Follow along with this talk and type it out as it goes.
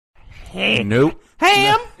Nope.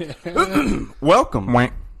 Ham. Welcome.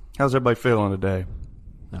 How's everybody feeling today?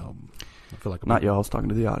 No, I feel like Not y'all. I was talking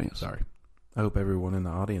to the audience. Sorry. I hope everyone in the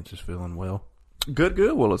audience is feeling well. Good.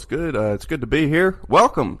 Well, it's good. It's good to be here.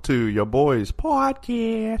 Welcome to your boys'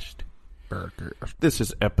 podcast. Burger. This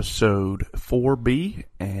is episode 4B,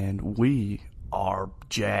 and we are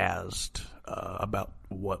jazzed about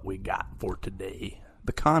what we got for today.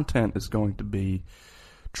 The content is going to be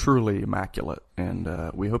truly immaculate,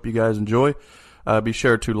 and we hope you guys enjoy. Be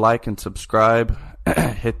sure to like and subscribe.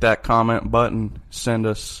 Hit that comment button. Send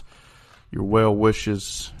us your well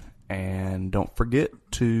wishes, and don't forget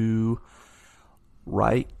to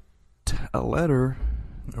write a letter,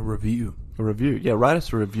 A review. Yeah, write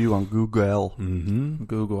us a review on Google.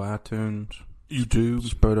 Google, iTunes, YouTube,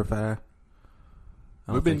 Spotify.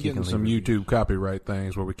 We've been getting some YouTube copyright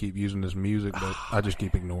things where we keep using this music, but I just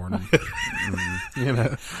keep ignoring them. You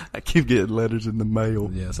know, I keep getting letters in the mail.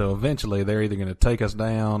 yeah. So eventually, they're either going to take us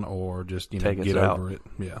down or just Take us get out. over it.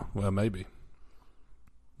 Yeah. Well, maybe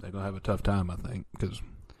they're going to have a tough time, I think, because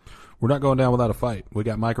we're not going down without a fight. We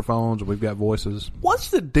got microphones, we've got voices. What's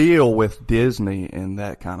the deal with Disney and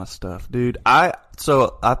that kind of stuff, dude? I'm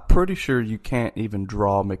pretty sure you can't even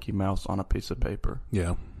draw Mickey Mouse on a piece of paper,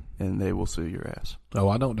 Yeah. and they will sue your ass. Oh,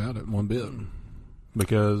 I don't doubt it one bit.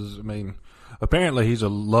 Because I mean, apparently he's a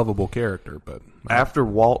lovable character, but After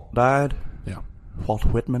Walt died, yeah. Walt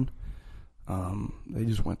Whitman, they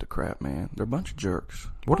just went to crap, man. They're a bunch of jerks.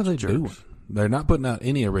 What are they Jerks. doing? They're not putting out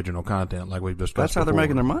any original content like we've discussed. That's how they're before.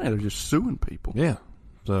 making their money. They're just suing people. Yeah.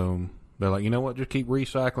 So they're like, you know what? Just keep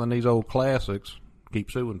recycling these old classics.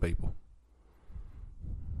 Keep suing people.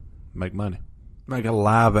 Make money. Make a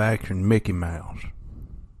live action Mickey Mouse.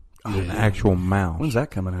 An actual mouse. When's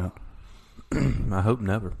that coming out? I hope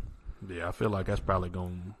never. Yeah, I feel like that's probably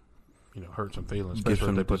going to, hurt some feelings, Give especially if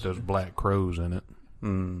some they put those black crows in it.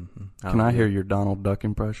 Can I hear your Donald Duck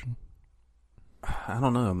impression? I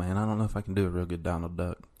don't know, man. I don't know if I can do a real good Donald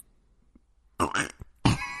Duck.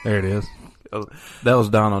 There it is. That was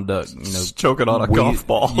Donald Duck, Choking on a golf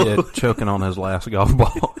ball. Yeah, choking on his last golf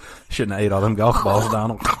ball. Shouldn't have ate all them golf balls,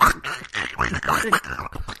 Donald.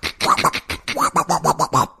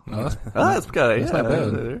 That's kind of not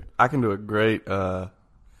bad. I can do a great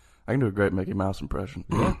Mickey Mouse impression.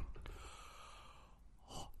 Yeah.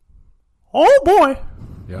 Oh boy.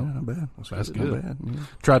 Yeah. Not bad. That's Not good. bad. Yeah.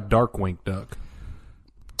 Try Darkwing Duck.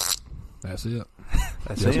 That's it.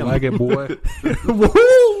 That's Just him. like it, boy.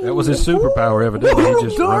 That was his superpower, evidently. He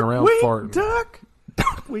just run around farting.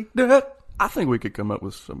 Darkwing Duck. I think we could come up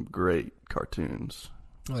with some great cartoons.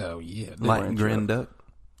 Oh, yeah. Like Grin Duck.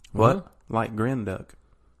 What? Like Grin Duck.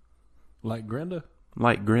 Like Grenda?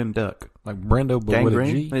 Like Grin Duck. Like Brendo, but with a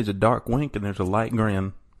Gangrene? G? There's a dark wink and there's a light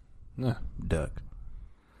grin Yeah. duck.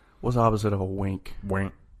 What's the opposite of a wink?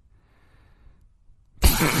 Wink.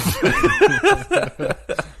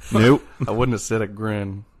 Nope. I wouldn't have said a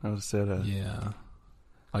grin. I would have said a. Yeah.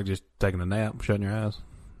 Like just taking a nap, shutting your eyes.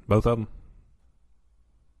 Both of them.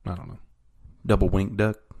 I don't know. Double wink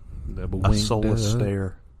duck. Double A wink soulless duck.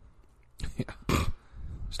 stare.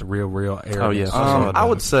 It's the real arrogance. Oh, yeah. I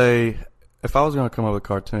would say, if I was going to come up with a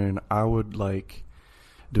cartoon, I would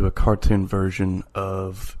do a cartoon version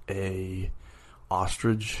of a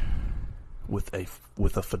ostrich with a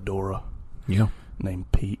fedora Yeah.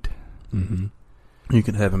 named Pete. Mm-hmm. You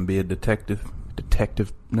could have him be a detective.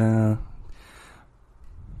 Nah.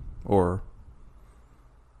 Or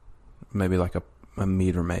maybe like a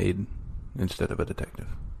meter maid instead of a detective.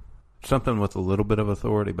 Something with a little bit of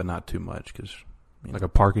authority, but not too much. Cause, Like a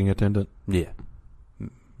parking attendant. Yeah.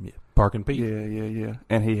 Parking Pete. Yeah.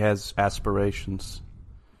 And he has aspirations.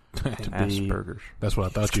 Asperger's. That's what I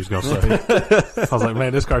thought you was going to say. I was like,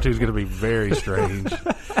 man, this cartoon's going to be very strange.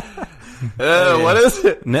 What is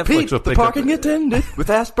it? Netflix Pete, will the pick parking up, attendant with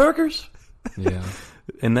Asperger's? Yeah.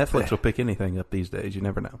 and Netflix will pick anything up these days. You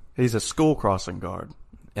never know. He's a school crossing guard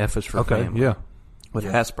F is for Okay, family. yeah. with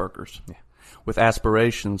Asperger's. Yeah. With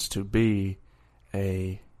aspirations to be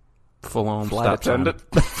a Full-on flight stop sign. attendant.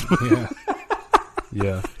 Yeah.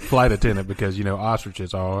 Yeah. Flight attendant because,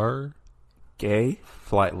 ostriches are Gay?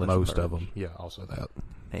 Flightless. most birds. of them. Yeah, also that.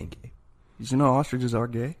 Ain't gay. Did you know ostriches are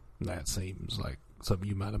gay? That seems like something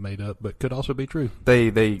you might have made up, but could also be true.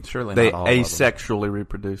 They Surely they not all of them. asexually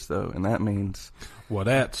reproduce though, and that means Well,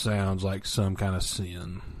 that sounds like some kind of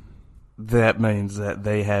sin. that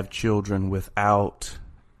they have children without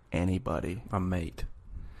anybody, A mate.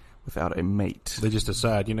 without a mate. They just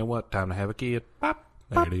decide, you know what, time to have a kid. Pop.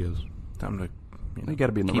 There it is. Time to You got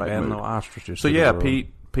to be in the keep right adding mood. little ostriches. So to the yeah, world.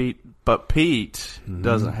 Pete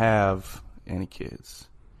doesn't have any kids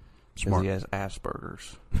because Smart. he has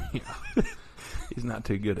Asperger's. He's not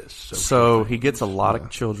too good at social. So he gets a lot of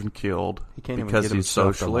children killed He can't even because get he's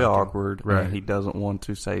himself to socially like him. awkward, Right. and he doesn't want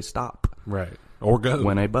to say stop Right. Or go.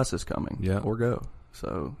 when a bus is coming. Yeah. Or go.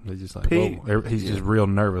 So He's just like, Pete- whoa. He's just real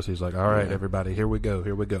nervous. He's like, all right, Yeah. everybody, here we go.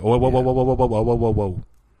 Whoa, whoa, whoa, whoa, whoa, whoa, whoa, whoa, whoa, whoa.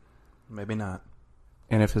 Maybe not.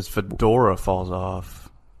 and if his fedora falls off,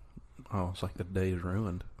 Oh, it's like the day is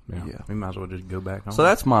ruined. yeah. We might as well just go back home. So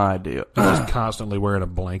that's my idea. He's just constantly wearing a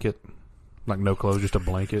blanket. Like no clothes, just a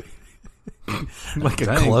blanket. like a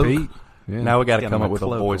Dang, cloak. Pete. Yeah. Now we got to Get come him up a with a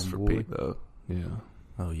cloak voice on for board. Pete, though. Yeah.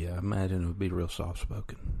 Oh yeah, I imagine it would be real soft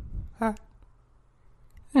spoken.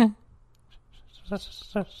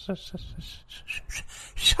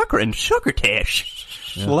 Sugar and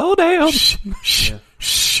succotash. Yeah. Slow down.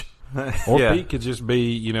 Or Yeah. Pete could just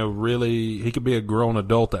be, really, he could be a grown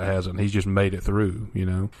adult that hasn't. He's just made it through,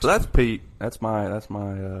 So that's Pete. That's that's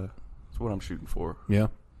what I'm shooting for. Yeah.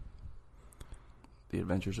 The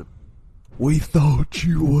Adventures of. We thought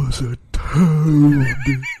you was a toad.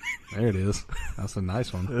 There it is. That's a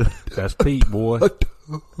nice one. That's Pete, boy.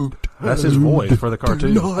 That's his voice for the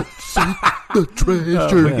cartoon. The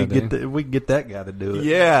treasure. We could get that guy to do it.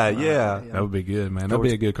 Yeah. That would be good, man. That'd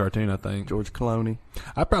be a good cartoon, I think. George Clooney.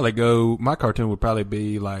 I'd probably go. My cartoon would probably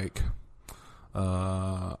be like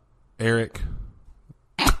Eric.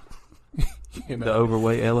 The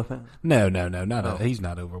overweight elephant. No, not he's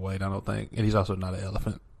not overweight. I don't think, and he's also not an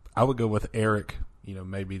elephant. I would go with Eric.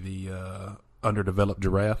 Maybe the underdeveloped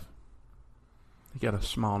giraffe. He got a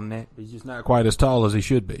small neck. He's just not quite as tall as he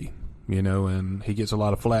should be, and he gets a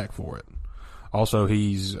lot of flack for it. Also,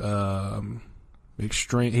 he's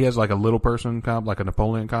extreme. He has like a little person like a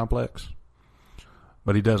Napoleon complex,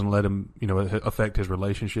 but he doesn't let him, affect his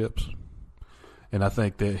relationships. And I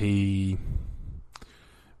think that he,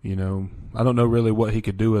 I don't know really what he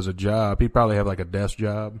could do as a job. He'd probably have like a desk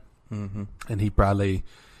job, Mm-hmm. and he probably,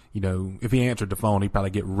 if he answered the phone, he'd probably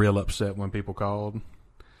get real upset when people called.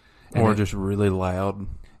 Or just really loud.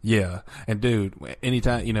 Yeah. And dude,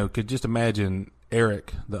 anytime, could just imagine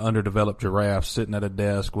Eric, the underdeveloped giraffe, sitting at a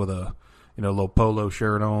desk with a, little polo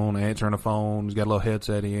shirt on, answering a phone. He's got a little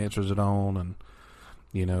headset. He answers it on. And,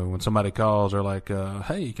 when somebody calls, they're like,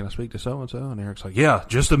 hey, can I speak to so-and-so? And Eric's like, yeah,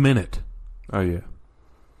 just a minute. Oh yeah.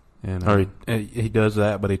 And, Or he does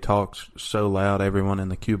that, but he talks so loud everyone in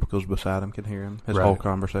the cubicles beside him can hear him. His Right. whole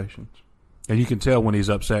conversations. and you can tell when he's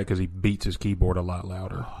upset because he beats his keyboard a lot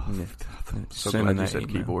louder. Yeah. So Sending glad you that said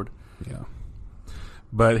email. keyboard. Yeah.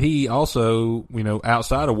 But he also,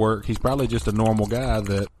 outside of work, he's probably just a normal guy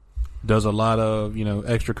that does a lot of,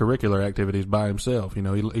 extracurricular activities by himself.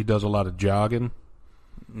 He does a lot of jogging.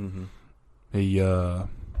 Mm-hmm. He,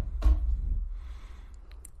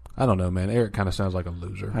 I don't know, man. Eric kind of sounds like a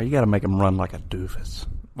loser. You got to make him run like a doofus.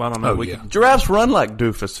 Well, I don't know. Oh, yeah. Giraffes run like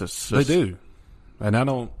doofuses. They do.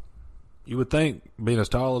 And you would think, being as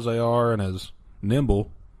tall as they are and as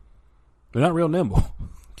nimble, they're not real nimble.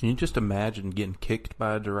 Can you just imagine getting kicked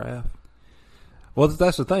by a giraffe? Well,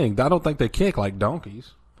 that's the thing. I don't think they kick like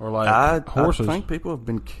donkeys or like horses. I think people have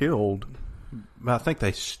been killed. I think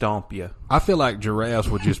they stomp you. I feel like giraffes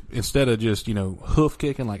would just, instead of just, hoof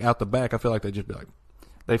kicking like out the back, I feel like they'd just be like,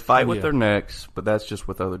 They fight with Yeah. their necks, but that's just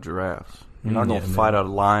with other giraffes. You're not Mm, going to yeah, fight a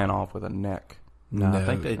lion off with a neck. No, I No.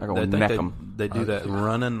 think they They're gonna think neck they, 'em. they do that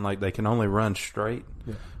running, like they can only run straight.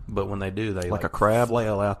 Yeah. But when they do, they Like a crab?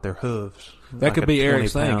 flail out their hooves. that like could a be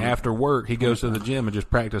Eric's thing. 20-pound After work, he goes to the gym and just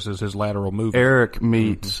practices his lateral movement. Eric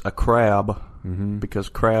meets a crab Mm-hmm. because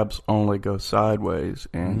crabs only go sideways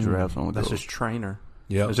and giraffes only That's go. his trainer.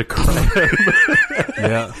 Yeah. There's a crab.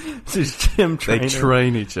 Yeah. It's his gym They trainer.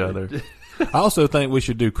 train each other. I also think we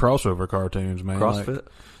should do crossover cartoons, man. CrossFit? Like,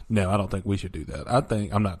 no, I don't think we should do that.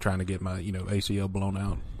 I'm not trying to get my, ACL blown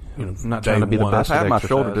out. I'm not day trying to be the one. I've best at had my exercise.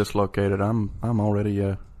 shoulder dislocated. I'm already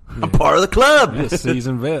I'm part of the club. Yeah,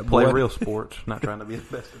 seasoned vet, Play boy. real sports. Not trying to be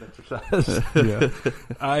the best at exercise.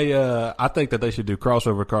 Yeah. I think that they should do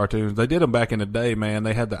crossover cartoons. They did them back in the day, man.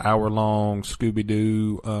 They had the hour-long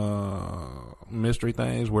Scooby-Doo mystery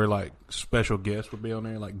things where, like, special guests would be on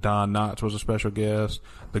there. Like, Don Knotts was a special guest.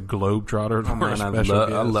 The Globetrotters Oh, were a man, special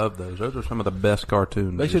guest. I love those. Those are some of the best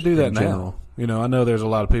cartoons. They should just do that in now. general. I know there's a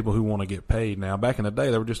lot of people who want to get paid now. Back in the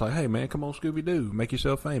day, they were just like, hey, man, come on, Scooby-Doo. Make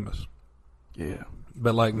yourself famous. Yeah.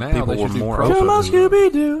 But, like, now People they should were do more crossovers. Come on,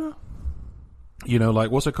 Scooby-Doo.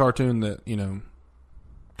 Like, what's a cartoon that,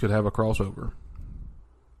 could have a crossover?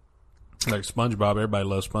 Like SpongeBob. Everybody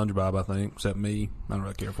loves SpongeBob, I think, except me. I don't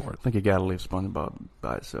really care for it. I think you got to leave SpongeBob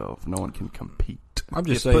by itself. No one can compete. I'm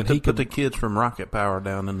just Yeah, saying put he the could. kids from Rocket Power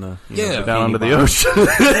down in the Yeah. Down under the Bottom. ocean.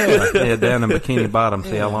 Yeah, down in Bikini Bottom.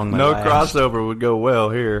 See how long they No last. crossover would go well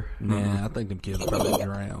here. Nah, I think them kids will probably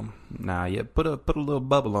drown. Nah, yeah, put a little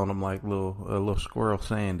bubble on them like a little squirrel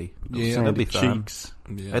Sandy. Yeah, that'd be Sandy fun. Cheeks.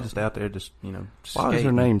 Yeah. They're just out there, just Why is skating.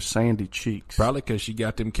 her name Sandy Cheeks? Probably because she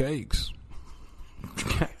got them cakes.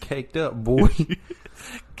 Got caked up, boy.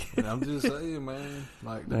 I'm just saying, man.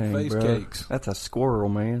 Like the Dang, face bro. cakes. That's a squirrel,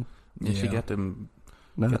 man. And she Yeah. got them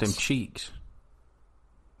Nuts. cheeks,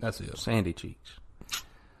 That's it. sandy cheeks,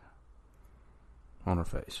 on her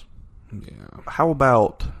face. Yeah. How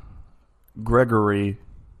about Gregory?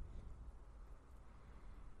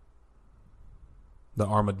 The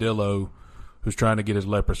armadillo who's trying to get his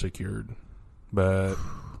leprosy cured, but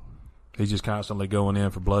he's just constantly going in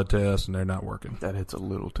for blood tests and they're not working. That hits a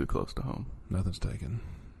little too close to home. Nothing's taken.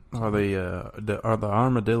 Are the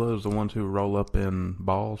armadillos the ones who roll up in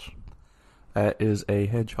balls? That is a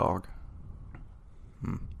hedgehog.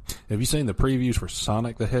 Have you seen the previews for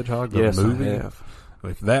Sonic the Hedgehog, the Yes, movie? I have.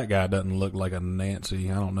 If that guy doesn't look like a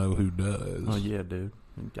Nancy, I don't know who does. Oh yeah, dude.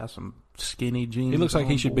 He got some skinny jeans. He looks like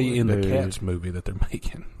he on, should boy. be in the Dude. Cats movie that they're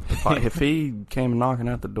making. If he came knocking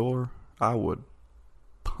at the door, I would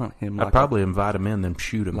punt him I'd like probably invite him in, then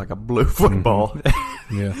shoot him. like a blue football.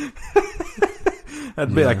 Yeah.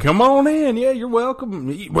 I'd be like, "Come on in, yeah, you're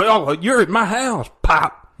welcome." Well, you're at my house,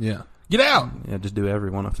 pop. Yeah. Get out! Yeah, just do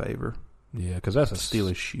everyone a favor. Yeah, because that's a Steal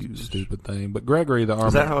his shoes. stupid thing. But Gregory the Is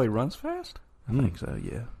that armadillo. how he runs fast? I think so.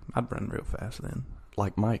 Yeah, I'd run real fast then.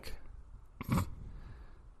 Like Mike.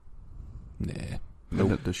 Nah.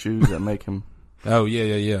 The shoes that make him. Oh,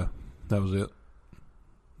 yeah. That was it.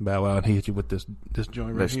 Bow Wow, and he hit you with this joint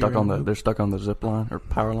They're right stuck here. on the zip line or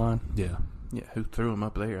power line. Yeah. Yeah, who threw him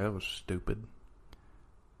up there? That was stupid.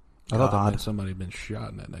 I thought that God. meant somebody had been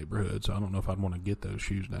shot in that neighborhood, so I don't know if I'd want to get those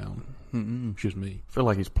shoes down. Mm-mm. It's just me. I feel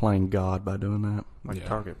like he's playing God by doing that. Like Yeah.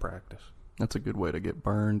 target practice. That's a good way to get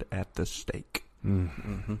burned at the stake.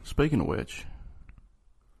 Mm-hmm. Speaking of which,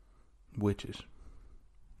 Witches.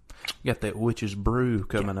 You got that witch's brew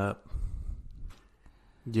coming up.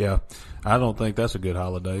 Yeah. I don't think that's a good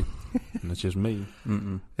holiday. And it's just me.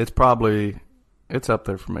 Mm-mm. it's up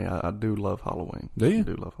there for me. I do love Halloween. Do you? I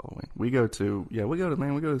do love Halloween. We go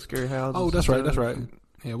to scary houses. Oh, that's right. and That's stuff. right.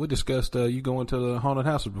 Yeah, we discussed you going to the haunted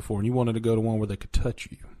houses before, and you wanted to go to one where they could touch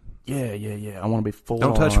you. Yeah. I want to be full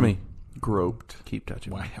Don't touch on me. groped. Keep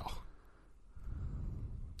touching me. Wow.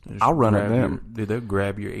 Just I'll run at grab them. Dude, they'll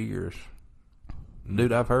grab your ears.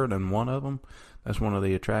 Dude, I've heard in one of them, that's one of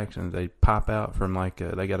the attractions. They pop out from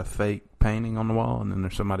they got a fake painting on the wall, and then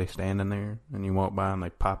there's somebody standing there, and you walk by and they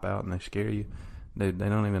pop out and they scare you. They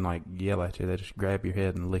don't even yell at you. They just grab your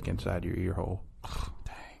head and lick inside your ear hole.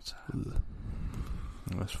 Dang.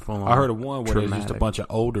 That's full on. I heard of one where there's just a traumatic. bunch of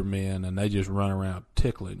older men, and they just run around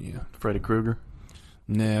tickling you. Freddy Krueger.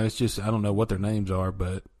 No, it's just, I don't know what their names are,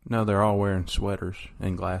 but... No, they're all wearing sweaters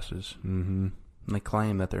and glasses. Mm-hmm. And they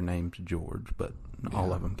claim that their name's George, but all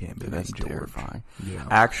Yeah. of them can't be Dude, that's named George. terrifying.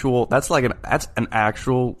 Yeah. That's an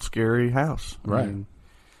actual scary house. I Right. mean,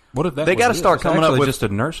 What if that They was gotta it? start It's coming up actually with just a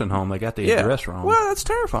nursing home. They got the address wrong. Well, that's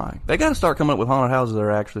terrifying. They got to start coming up with haunted houses that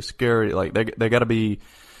are actually scary. Like they got to be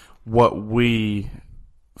what we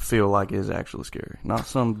feel like is actually scary, not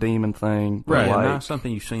some demon thing. Right, Yeah, Like not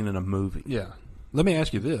something you've seen in a movie. Yeah. Let me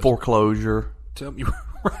ask you this. foreclosure. Tell me,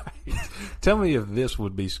 right. Tell me if this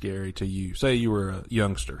would be scary to you. Say you were a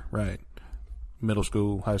youngster, right? Middle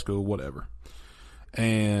school, high school, whatever.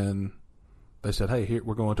 And they said, hey, here,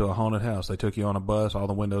 we're going to a haunted house. They took you on a bus. All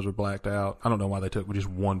the windows were blacked out. I don't know why they took just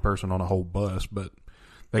one person on a whole bus, but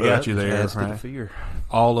they got you there. Adds to the Right? fear.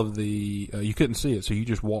 All of the, you couldn't see it, so you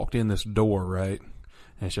just walked in this door, right?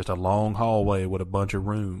 And it's just a long hallway with a bunch of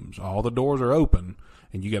rooms. All the doors are open,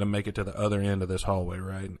 and you got to make it to the other end of this hallway,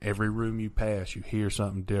 right? And every room you pass, you hear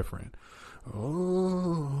something different.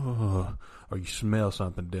 Oh, or you smell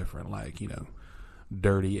something different, like,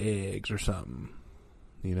 dirty eggs or something.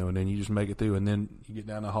 And then you just make it through, and then you get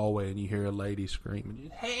down the hallway and you hear a lady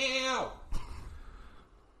screaming, help!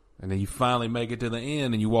 And then you finally make it to the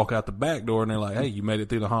end, and you walk out the back door, and they're like, hey, you made it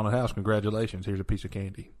through the haunted house. Congratulations. Here's a piece of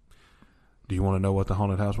candy. Do you want to know what the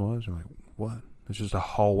haunted house was? You're like, what? It's just a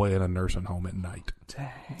hallway in a nursing home at night. Dang.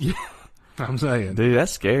 Yeah. I'm saying. Dude,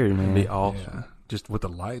 that's scary, man. It'd be awesome. Yeah. Just with the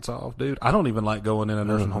lights off, dude. I don't even like going in a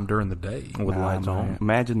nursing home during the day. With lights man. on.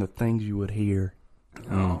 Imagine the things you would hear.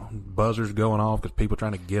 Oh, buzzers going off because people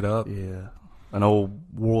trying to get up. Yeah, an old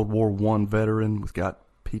World War I veteran was got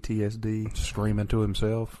PTSD. Screaming to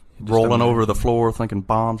himself. Rolling over the floor thinking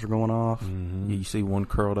bombs are going off. Mm-hmm. You see one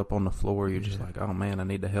curled up on the floor, you're just like, oh man, I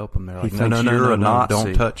need to help him. They're like, He no, thinks no, you're no, a no,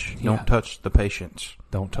 Nazi. don't touch the patients.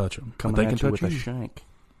 Don't touch them. Coming But they at can you touch with you. a shank.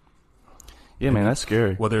 Yeah, man, that's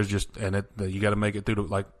scary. Well, there's just, and you got to make it through the,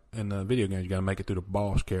 like in the video games, you got to make it through the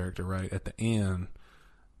boss character, right? At the end,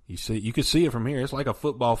 you can see it from here. It's like a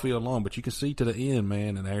football field long, but you can see to the end,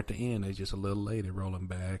 man. And there at the end, there's just a little lady rolling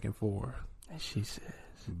back and forth. As she says.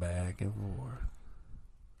 Back and forth.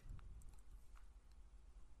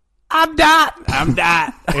 I'm Dot. I'm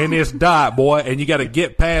Dot. And it's Dot, boy. And you got to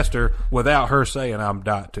get past her without her saying I'm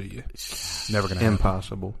Dot to you. Never going to happen.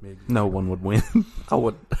 Impossible. No one would win. I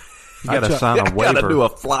would. You got to sign a Gotta waiver. do a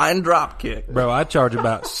flying drop kick. Bro, I charge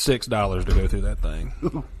about $6 to go through that thing.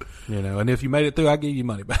 You know, and if you made it through, I give you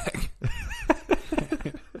money back.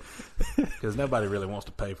 Because nobody really wants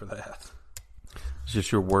to pay for that. It's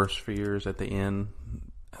just your worst fears at the end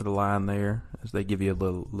of the line there, as they give you a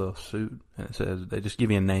little suit, and it says, they just give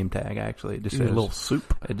you a name tag. Actually, it just says a little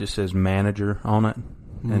soup. It just says manager on it,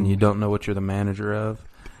 and you don't know what you're the manager of.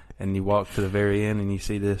 And you walk to the very end, and you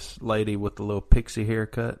see this lady with the little pixie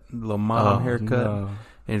haircut, the little mom haircut. No.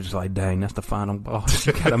 And you're just like, dang, that's the final boss.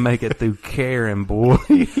 You gotta make it through Karen, boy.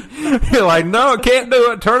 You're like, no, I can't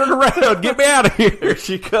do it. Turn it around. Get me out of here. Here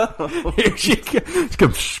she comes. Here she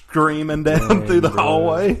comes screaming down through the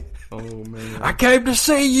hallway. Oh, man. I came to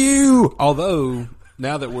see you. Although,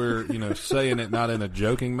 now that we're, saying it not in a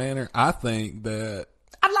joking manner, I think that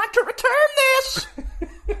I'd like to return this.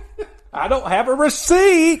 I don't have a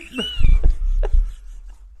receipt.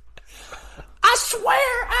 I swear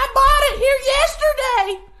I bought it here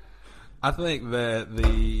yesterday. I think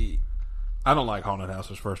that I don't like haunted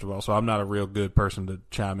houses, first of all, so I'm not a real good person to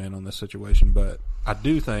chime in on this situation, but I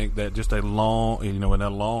do think that just a long, an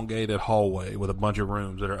elongated hallway with a bunch of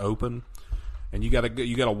rooms that are open, and you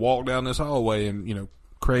gotta walk down this hallway, and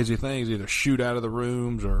crazy things either shoot out of the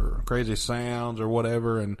rooms or crazy sounds or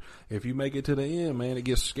whatever, and if you make it to the end, man, it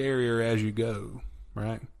gets scarier as you go,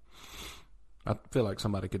 right? I feel like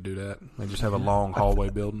somebody could do that. They just have a long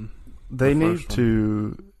hallway building. They need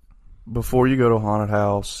to, before you go to a haunted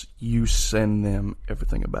house, you send them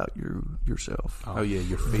everything about yourself. Oh yeah,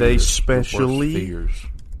 your fears. They your specially worst fears.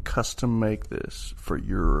 custom make this for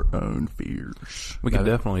your own fears. We could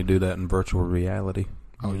definitely do that in virtual reality.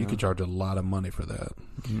 Oh, you could charge a lot of money for that.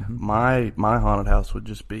 Mm-hmm. My haunted house would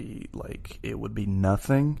just be like, it would be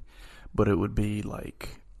nothing, but it would be like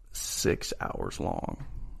 6 hours long.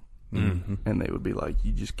 Mm-hmm. And they would be like,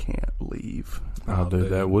 you just can't leave. Oh,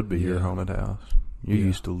 dude, that would be your Yeah. haunted house. You're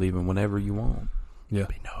used to leaving whenever you want. Yeah.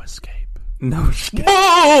 Be no escape. No escape.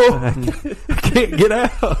 Whoa! I can't get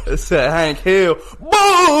out. It's that Hank Hill.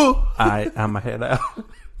 Whoa! I'm a head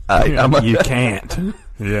out. You can't.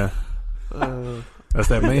 Yeah. That's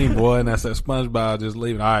that meme, boy, and that's that SpongeBob just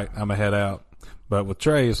leaving. All right, I'm going to head out. But with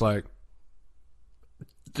Trey, it's like,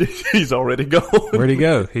 He's already gone. where'd he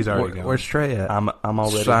go? He's already gone. Where's Trey at? I'm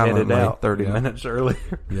already Silently headed out. 30 Yeah. minutes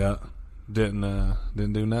earlier. Yeah. Didn't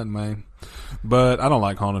do nothing, man. But I don't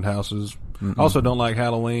like haunted houses. Also don't like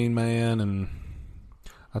Halloween, man, and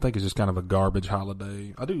I think it's just kind of a garbage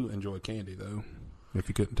holiday. I do enjoy candy though, if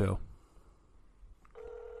you couldn't tell.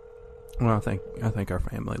 Well, I think our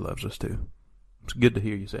family loves us too. It's good to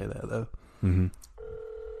hear you say that, though. Mm-hmm.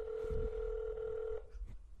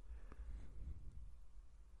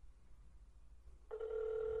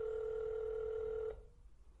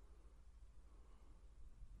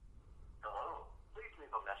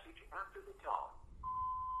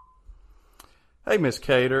 Hey, Miss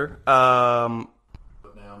Cater. Some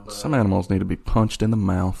animals need to be punched in the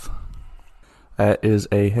mouth. That is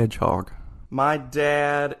a hedgehog. My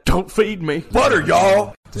dad. Don't feed me. What are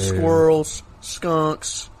y'all? Squirrels,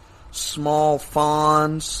 skunks, small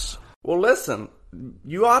fawns. Well, listen.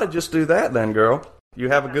 You ought to just do that then, girl. You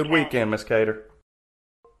have a good weekend, Miss Cater.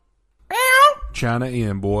 China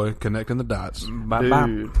Inn, boy, connecting the dots. Bye-bye.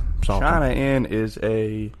 Dude, Salty. China Inn is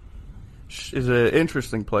an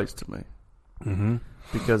interesting place to me. Mm-hmm.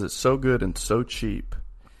 Because it's so good and so cheap.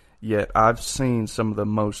 Yet I've seen some of the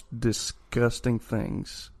most disgusting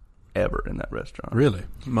things ever in that restaurant. Really?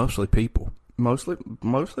 Mostly people. Mostly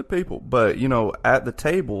people. But, at the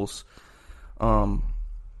tables,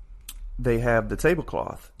 they have the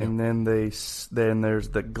tablecloth. Yep. And then there's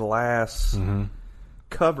the glass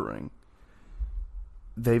covering.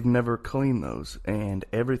 They've never cleaned those. And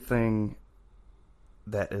everything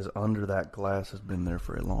that is under that glass has been there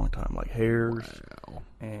for a long time, like hairs,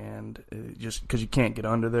 and just because you can't get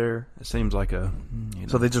under there, It seems like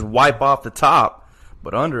so they just wipe off the top,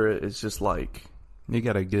 but under it, it's just like you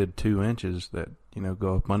got a good 2 inches that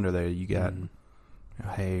go up under there. You got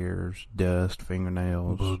Hairs, dust,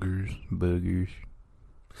 fingernails, boogers.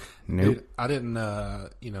 Nope. Dude, I didn't,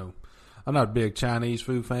 I'm not a big Chinese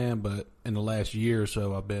food fan, but in the last year or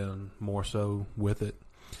so, I've been more so with it.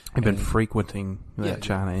 I've been frequenting that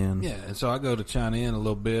China Inn. Yeah, and so I go to China Inn a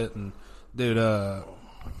little bit, and dude,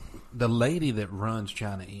 the lady that runs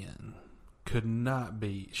China Inn could not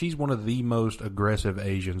be. She's one of the most aggressive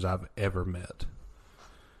Asians I've ever met.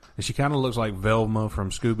 And she kind of looks like Velma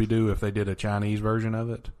from Scooby-Doo if they did a Chinese version of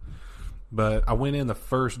it. But I went in the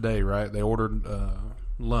first day, right? They ordered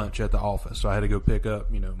lunch at the office, so I had to go pick up,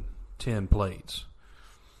 10 plates.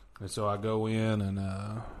 And so I go in and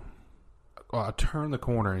I turn the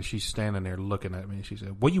corner and she's standing there looking at me. And she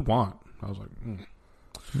said, "What do you want?" I was like,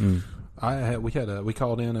 we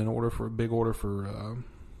called in an order for a big order for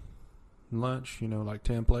lunch, like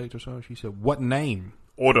 10 plates or so. She said, "What name?"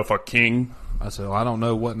 Order for king. I said, "Well, I don't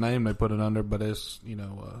know what name they put it under, but it's,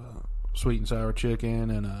 sweet and sour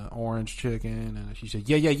chicken and orange chicken." And she said,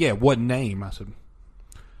 yeah. What name? I said,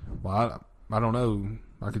 "Well, I don't know.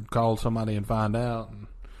 I could call somebody and find out." And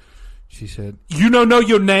she said, "You don't know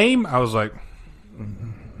your name?" I was like,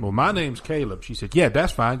 "Well, my name's Caleb." She said, "Yeah,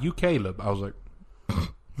 that's fine. You Caleb." I was like,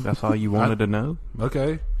 "That's all you wanted to know?"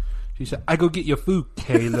 Okay. She said, "I go get your food,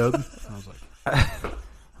 Caleb." I was like,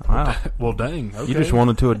 "Wow. Well, dang. Okay. You just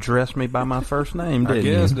wanted to address me by my first name, didn't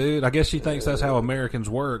you?" I guess, dude. I guess she thinks that's how Americans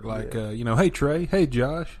work. Like, hey, Trey. Hey,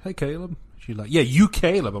 Josh. Hey, Caleb. She's like, "Yeah, you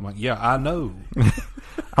Caleb." I'm like, "Yeah, I know."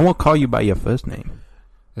 I won't call you by your first name.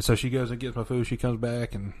 And so she goes and gets my food. She comes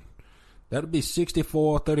back, and that'll be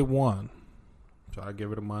 $64.31. So I give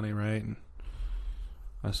her the money, right? And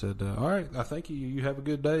I said, "All right, I thank you. You have a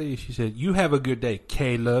good day." She said, "You have a good day,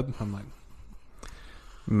 Caleb." I'm like,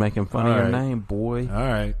 making fun of your name, boy. All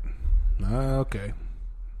right. Okay.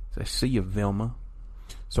 I see you, Vilma.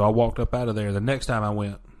 So I walked up out of there. The next time I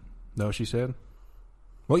went, know what she said?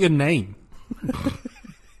 "What your name?"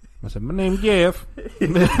 I said, "My name's Jeff."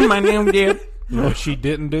 My name's Jeff. You know what she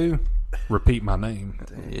didn't do? Repeat my name.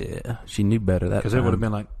 Yeah, she knew better that time. Because it would have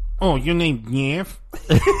been like, "Oh, your name's Jeff?"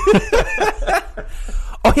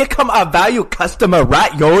 "Oh, here come our value customer,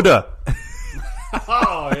 Rat Yoda."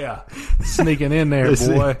 Oh, yeah. Sneaking in there,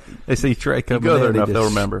 boy. They see Trey coming go there in, enough, they they'll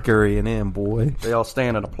just remember. scurrying in, boy. They all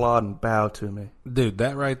stand and applaud and bow to me. Dude,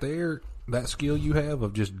 that right there, that skill you have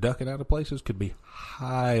of just ducking out of places could be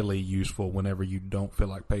highly useful whenever you don't feel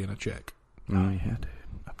like paying a check. Oh, yeah, dude.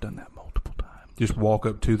 I've done that multiple times. Just walk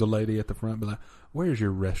up to the lady at the front and be like, "Where's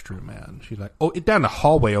your restroom at?" And she's like, "Oh, it's down the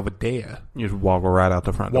hallway over there." You just walk right out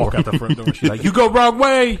the front door. Walk out the front door. She's like, "You go wrong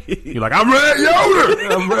way." You're like, "I'm Rat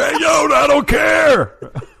Yoda. I'm Rat Yoda. I don't care."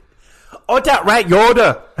 "Oh, that Rat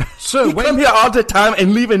Yoda. Sir, You come here all the time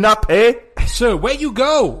and leave and not pay?" Sir, where you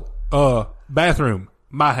go? Bathroom.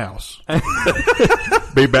 My house.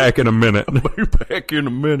 Be back in a minute. Be back in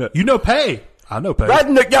a minute. You know pay. I know pay. Rat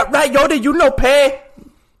Yoda, you know pay?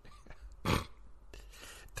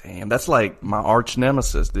 Damn, that's like my arch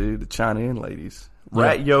nemesis, dude. The China Inn ladies.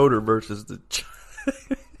 Rat Yoda versus the.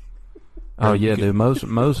 Oh yeah, dude.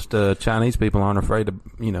 Most Chinese people aren't afraid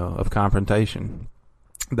of confrontation.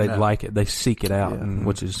 They like it. They seek it out, and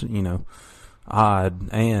which is odd,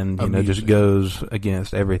 and just goes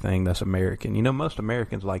against everything that's American. Most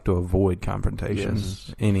Americans like to avoid confrontation,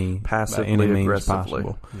 Passively, by any means aggressively.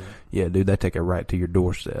 possible. Yeah, dude, they take it right to your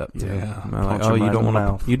doorstep. Yeah. Like, Punch "Oh, them you right don't in the want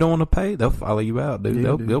mouth." to? You don't want to pay? They'll follow you out, dude.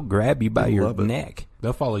 Yeah, They'll grab you by They your love it. neck.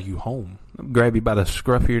 They'll follow you home. They'll grab you by the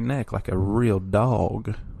scruff of your neck like a real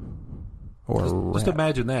dog. Or a rat. Just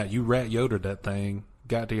imagine that. You Rat Yoda that thing.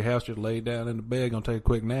 Got to your house, just laid down in the bed, gonna take a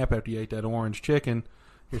quick nap after you ate that orange chicken.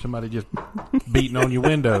 Hear somebody just beating on your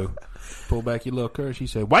window. Pull back your little curse. She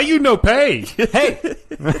said, "Why you no pay? Hey,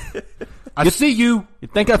 I see you. You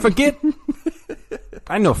think I forget?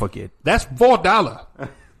 I no forget. That's $4.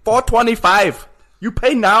 $4.25. You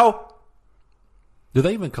pay now, Do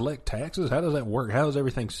they even collect taxes? How does that work? How is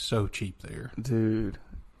everything so cheap there? dude.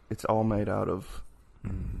 It's all made out of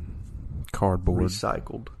Cardboard.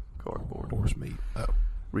 recycled cardboard, Horse meat. Oh,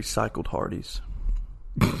 recycled Hardee's.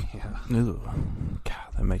 yeah. Ugh. God,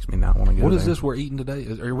 that makes me not want to go What is there. this we're eating today?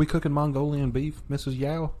 Are we cooking Mongolian beef, Mrs.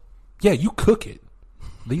 Yao? Yeah, you cook it.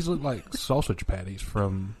 These look like sausage patties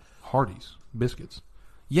from Hardee's biscuits.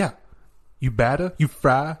 Yeah. You batter, you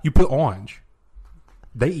fry, you put orange.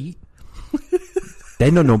 They eat. They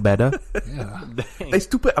know no better. Yeah. They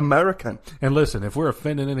stupid American. And listen, if we're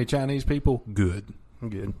offending any Chinese people, good.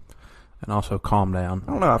 Good. And also calm down.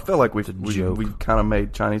 I don't know. I feel like a joke. we've kind of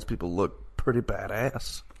made Chinese people look pretty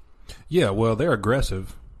badass. Yeah, well, they're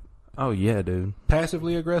aggressive. Oh yeah, dude.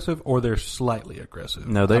 Passively aggressive, or they're slightly aggressive.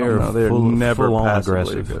 No, they I don't are know. They're full, never full on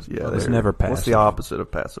passively aggressive. Yeah, it's they're- never passive. What's the opposite of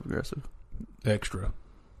passive aggressive? extra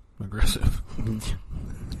aggressive.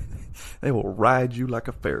 They will ride you like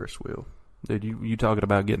a Ferris wheel. Dude, you talking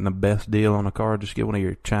about getting the best deal on a car? Just get one of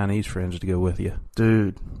your Chinese friends to go with you.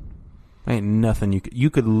 Dude. Ain't nothing you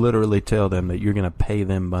could literally tell them that you're going to pay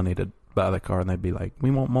them money to buy the car, and they'd be like,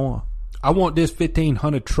 we want more. I want this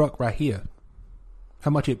 1500 truck right here.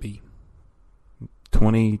 How much it be?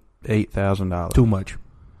 $28,000. Too much.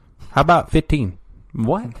 How about 15?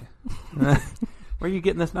 What? Where are you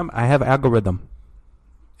getting this number? I have algorithm.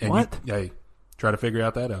 And what? Hey, try to figure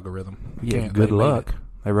out that algorithm. Yeah, Can't. good They made luck. it.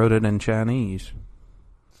 They wrote it in Chinese.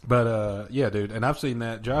 But yeah, dude, and I've seen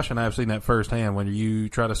that. Josh and I have seen that firsthand. When you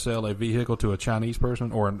try to sell a vehicle to a Chinese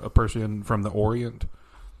person or a person from the Orient,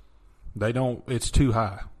 they don't. It's too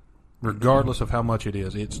high, regardless of how much it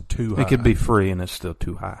is. It's too high. It could be free, and it's still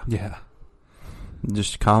too high. Yeah.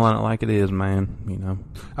 Just calling it like it is, man. You know.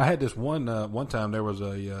 I had this one time. There was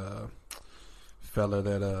a fella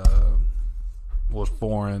that was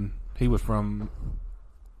foreign. He was from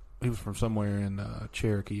somewhere in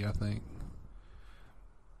Cherokee, I think.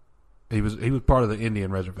 He was part of the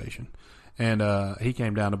Indian reservation, and he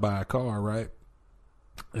came down to buy a car, right?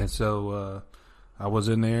 And so I was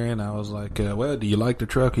in there, and I was like, "Well, do you like the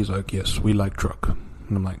truck?" He's like, "Yes, we like truck."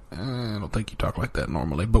 And I'm like, "I don't think you talk like that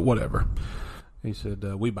normally, but whatever." He said,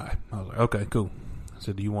 "We buy." I was like, "Okay, cool." I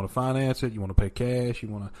said, "Do you want to finance it? You want to pay cash? You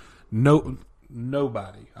want to?" No,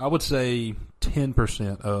 nobody. I would say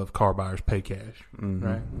 10% of car buyers pay cash,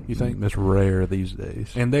 right? You think? It's rare these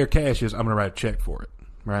days. And their cash is, I'm going to write a check for it,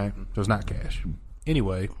 right? So it's not cash.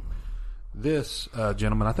 Anyway, this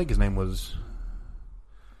gentleman, I think his name was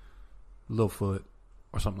Littlefoot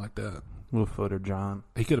or something like that. Littlefoot or John.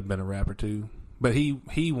 He could have been a rapper too, but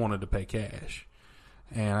he wanted to pay cash.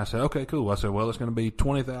 And I said, okay, cool. I said, well, it's going to be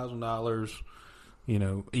 $20,000,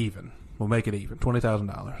 even. We'll make it even.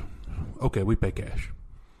 $20,000. Okay, we pay cash.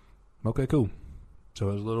 Okay, cool.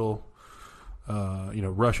 So his little,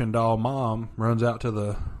 Russian doll mom runs out to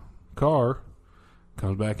the car,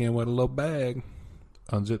 comes back in with a little bag,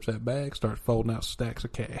 unzips that bag, starts folding out stacks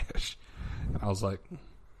of cash. And I was like,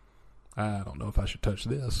 I don't know if I should touch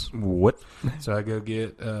this. What? So I go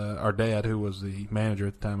get our dad, who was the manager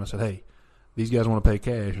at the time. I said, hey, these guys want to pay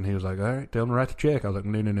cash. And he was like, all right, tell them to write the check. I was like,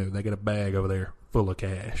 no. They got a bag over there full of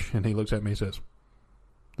cash. And he looks at me and says,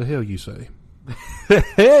 the hell you say?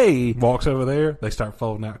 Hey! Walks over there. They start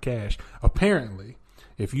folding out cash. Apparently,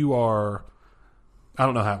 if you are, I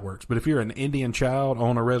don't know how it works, but if you're an Indian child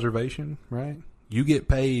on a reservation, right, you get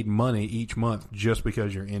paid money each month just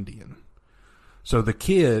because you're Indian. So the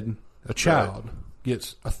kid, a child,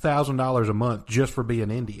 gets $1,000 a month just for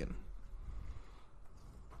being Indian.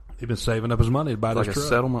 He's been saving up his money to buy this Like a truck.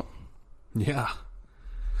 settlement. Yeah.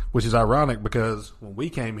 Which is ironic because when we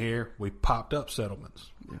came here, we popped up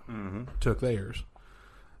settlements. Yeah. Mm-hmm. Took theirs.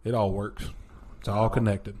 It all works. It's all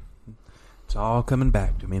connected. It's all coming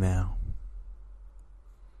back to me now.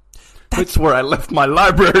 That's where I left my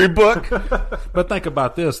library book. But think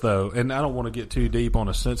about this, though, and I don't want to get too deep on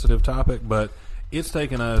a sensitive topic, but it's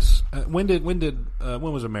taken us. When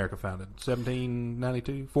was America founded?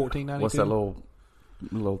 1792, 1492. What's that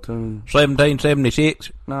little tune?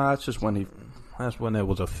 1776. No, that's just when he. That's when it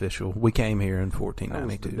was official. We came here in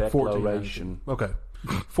 1492. Declaration. Okay,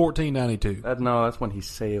 1492. That's when he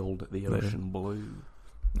sailed the ocean blue.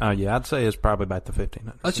 Oh, yeah, I'd say it's probably about the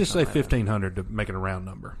 1500s. Let's just say 1500 to make it a round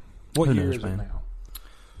number. What Who year knows, is man? it now?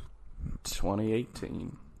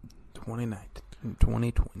 2018.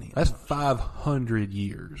 2020. That's 500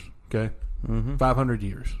 years. Okay, Mm-hmm. 500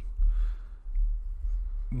 years.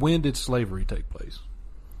 When did slavery take place?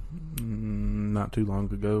 Not too long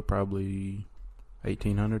ago, probably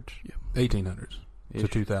 1800s. Yeah, 1800s to Ish.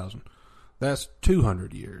 2000. That's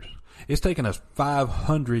 200 years. It's taken us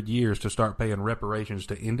 500 years to start paying reparations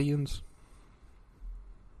to Indians.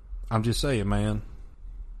 I'm just saying, man.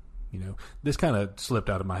 This kind of slipped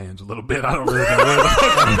out of my hands a little bit. I don't really know.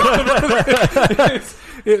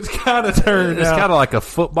 It's kind of turned. It's out. kind of like a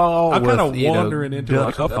football. I'm kind of with, wandering into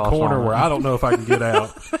duck a sauce corner on it. where I don't know if I can get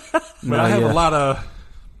out. But No, I have yeah. a lot of.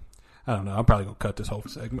 I don't know. I'm probably gonna cut this whole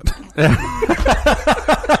segment.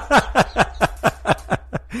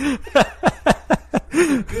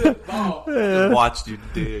 Good ball. Watched you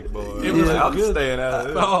dig, boy. It was a I'm good staying out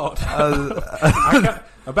of it. thought.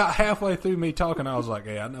 About halfway through me talking, I was like,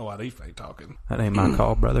 "Hey, I know why these ain't talking." That ain't my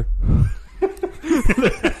call, brother.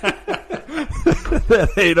 That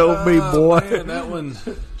ain't on me, boy. Man, that one.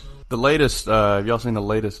 The latest, have y'all seen the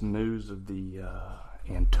latest news of the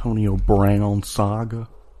Antonio Brown saga?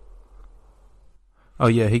 Oh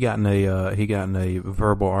yeah, he got in a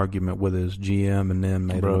verbal argument with his GM and then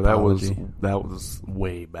made an Bro, apology. that was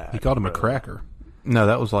way back. He called him a bro. cracker. No,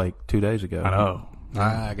 that was like 2 days ago. I know.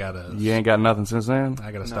 I gotta. You ain't got nothing since then?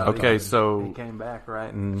 I gotta No, stop. Okay, he so... came back,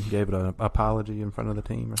 right, and gave it an apology in front of the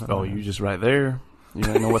team or something. Oh, you just right there? You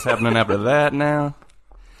don't know what's happening after that now?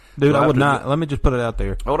 Dude, So I would after not. Let me just put it out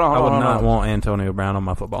there. Hold on, I would hold on, not hold on. want Antonio Brown on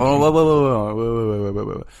my football team. Oh,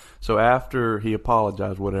 wait. So after he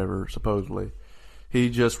apologized, whatever, supposedly, he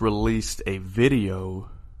just released a video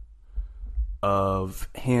of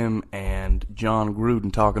him and John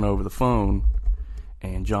Gruden talking over the phone,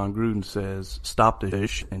 and John Gruden says, "Stop the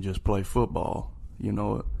ish and just play football." You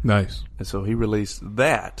know it. Nice. And so he released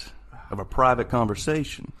that of a private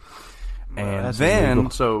conversation. And that's then,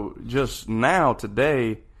 illegal. so just now,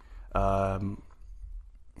 today,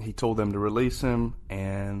 he told them to release him,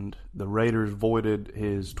 and the Raiders voided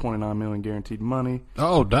his $29 million guaranteed money.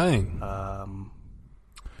 Oh, dang.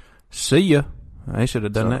 See ya. They should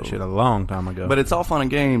have done So- that shit a long time ago. But it's all fun and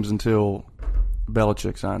games until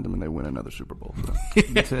Belichick signed him and they win another Super Bowl.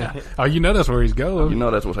 So, Oh, you know that's where he's going. you know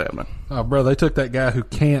that's what's happening. Oh, bro, they took that guy who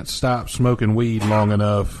can't stop smoking weed long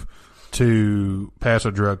enough to pass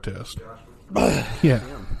a drug test. Yeah.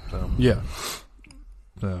 Yeah.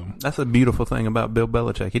 So, that's the beautiful thing about Bill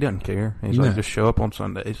Belichick. He doesn't care. He's No. like, just show up on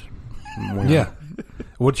Sundays. and win. yeah.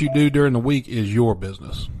 What you do during the week is your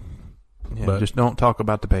business. Yeah, But- just don't talk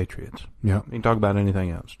about the Patriots. Yeah. You can talk about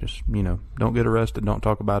anything else. Just, don't get arrested. Don't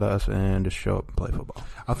talk about us, and just show up and play football.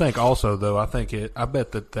 I think also, though, I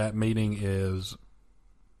bet that meeting is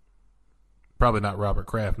probably not Robert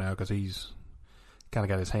Kraft now because he's kind of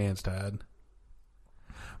got his hands tied.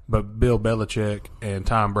 But Bill Belichick and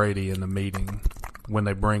Tom Brady in the meeting when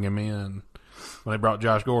they bring him in, when they brought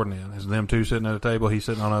Josh Gordon in, it's them two sitting at a table, he's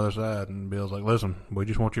sitting on the other side, and Bill's like, "Listen, we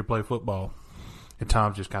just want you to play football." And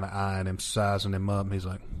Tom's just kind of eyeing him, sizing him up, and he's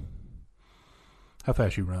like, "How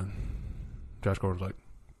fast you run?" Josh Gordon's like,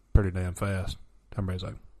 "Pretty damn fast." Tom Brady's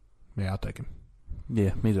like, "Yeah, I'll take him."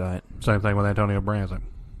 Yeah, he's all right. Same thing with Antonio Brown. He's like,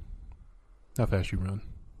 "How fast you run?"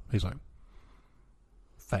 He's like,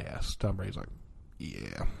 "Fast." Tom Brady's like,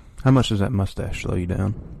 "Yeah." How much does that mustache slow you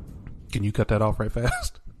down? Can you cut that off right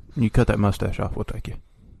fast? You cut that mustache off, we'll take you.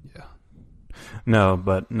 Yeah. No,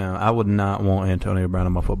 I would not want Antonio Brown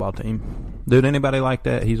on my football team. Dude, anybody like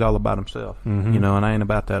that, he's all about himself. Mhm. And I ain't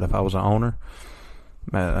about that. If I was an owner,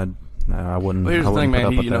 I wouldn't. Well, here's I the thing, wouldn't put man.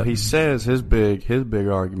 up He, with that. he says his big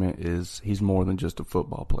argument is he's more than just a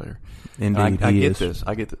football player. Indeed, I he get is. this.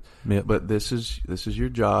 I get this. Yep. But this is your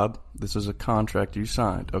job. This is a contract you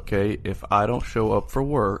signed. Okay, if I don't show up for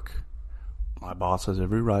work, my boss has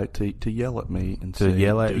every right to yell at me and to say,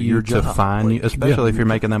 yell at "Do you, your to job, fine you, please." especially if you're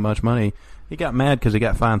making that much money. He got mad because he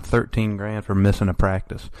got fined $13,000 for missing a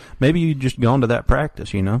practice. Maybe you just gone to that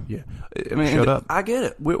practice, Yeah, I mean, Shut up. I get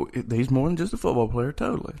it. He's more than just a football player.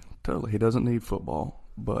 Totally. He doesn't need football,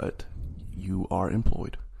 but you are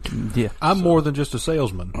employed. Yeah, I'm more than just a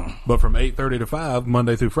salesman. But from 8:30 to 5,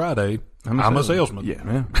 Monday through Friday, I'm a salesman. Yeah,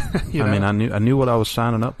 yeah. You I mean, know? I knew what I was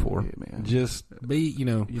signing up for. yeah, man. Just be, You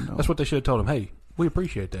know. that's what they should have told him. Hey, we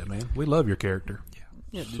appreciate that, man. We love your character.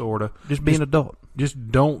 Yeah. Sort of. Just be an adult.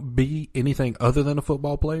 Just don't be anything other than a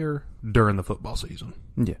football player during the football season.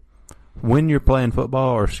 Yeah. When you're playing football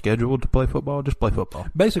or scheduled to play football, just play football.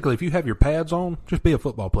 Basically, if you have your pads on, just be a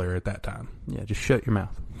football player at that time. Yeah, just shut your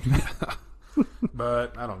mouth.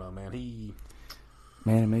 But I don't know, man. He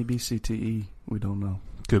Man, it may be CTE. We don't know.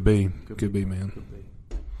 could be, man.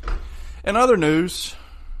 In other news,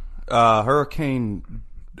 Hurricane,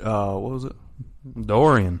 what was it?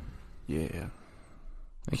 Dorian. Yeah.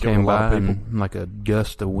 It Killed came a lot by of in like a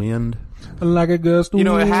gust of wind. Like a gust of You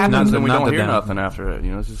know, it wind. happens Not and we to don't hear down- nothing after it.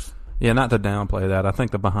 You know, it's just... Yeah, not to downplay that. I think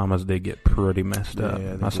the Bahamas did get pretty messed up.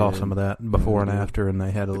 Yeah, they I saw did. some of that before they and did. after, and they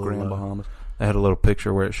had a The little Grand Bahamas. They had a little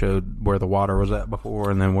picture where it showed where the water was at before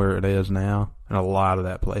and then where it is now, and a lot of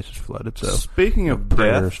that place is flooded. So Speaking of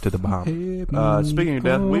prayers death, to the Bahamas. speaking of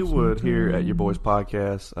death, we would here at Your Boys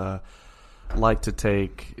Podcast like to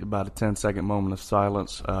take about a 10-second moment of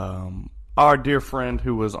silence. Our dear friend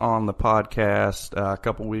who was on the podcast a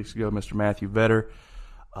couple weeks ago, Mr. Matthew Vetter,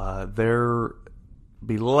 their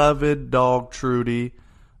beloved dog Trudy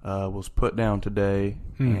was put down today,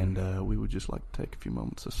 and we would just like to take a few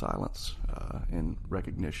moments of silence in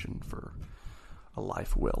recognition for a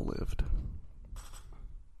life well lived.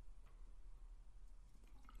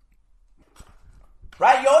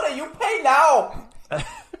 Right, Yoda, you pay now.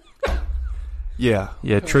 Yeah.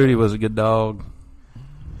 Yeah, Trudy was a good dog.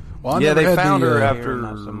 Well, I Yeah, never they had found the, her Not after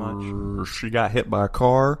so much. she got hit by a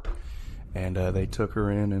car, and they took her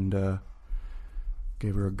in and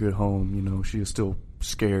gave her a good home. You know, she is still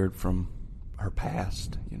scared from her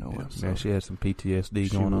past. You know, so Yeah, she had some PTSD she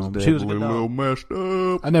going was on. She was a definitely good a little dog. messed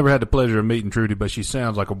up. I never had the pleasure of meeting Trudy, but she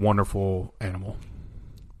sounds like a wonderful animal.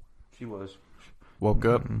 She was. Woke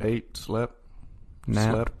up, ate, slept,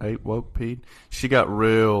 Nap. slept, ate, woke, peed. She got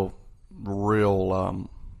real,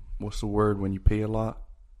 what's the word when you pee a lot?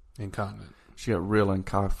 Incontinent. She got real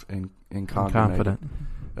incontinent. Confident.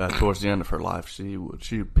 Towards the end of her life, she would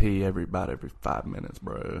pee about every 5 minutes,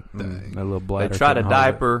 bro. That little bladder. They tried a couldn't hold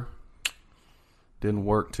it. diaper, didn't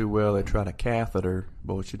work too well. They tried a catheter,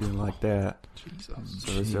 boy, she didn't like that. Jesus.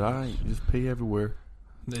 So they said, "All right, just pee everywhere."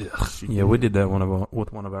 She Yeah, we did that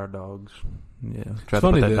with one of our dogs. Yeah, tried to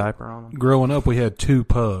funny put that that- diaper on them. Growing up, we had 2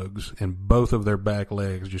 pugs, and both of their back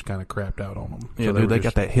legs just kind of crapped out on them. Yeah, So dude, they were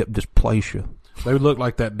got that hip dysplasia. They would look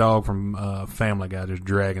like that dog from Family Guy, just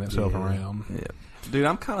dragging itself around. Yeah, Dude,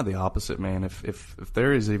 I'm kind of the opposite, man. If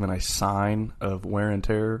there is even a sign of wear and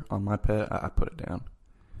tear on my pet, I put it down.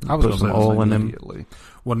 I was Put gonna some say oil the in same them. Immediately.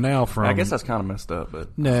 Well, now from I guess that's kind of messed up,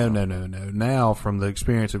 but no. Now from the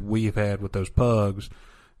experience that we've had with those pugs,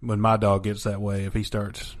 when my dog gets that way, if he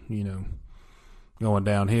starts, going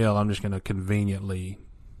downhill, I'm just going to conveniently,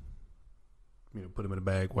 put him in a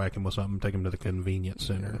bag, whack him with something, take him to the convenience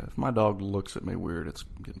center. if my dog looks at me weird, it's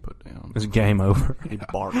getting put down. it's game over. He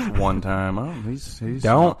barked one time. Oh, he's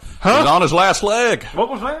Don't. he's on his last leg. What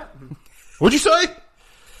was that? What'd you say?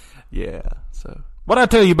 Yeah. So What'd I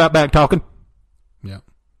tell you about back talking? Yeah.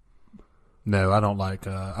 No, I don't like.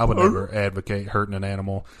 I would never advocate hurting an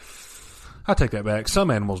animal. I take that back. Some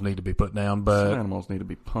animals need to be put down, some but animals need to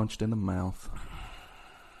be punched in the mouth.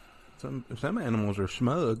 Some animals are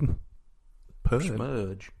smug.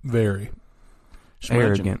 Smudge. very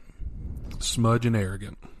Arrogant. smudge and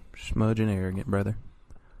arrogant. Smudge and arrogant, brother.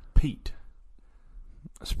 Pete.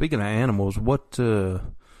 Speaking of animals, what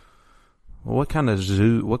kind of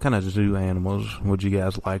zoo animals would you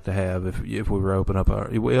guys like to have if we were open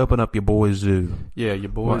up your boy's zoo? Yeah, your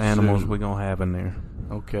boy. What animals we gonna have in there?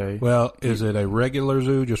 Okay. Well, is it a regular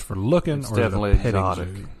zoo just for looking, It's or definitely is it a petting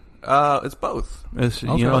exotic. zoo? It's both. It's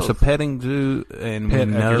Okay. it's a petting zoo, and Pet-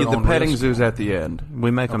 we know on The petting risk. zoo's at the end.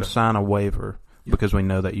 we make them Okay. sign a waiver because we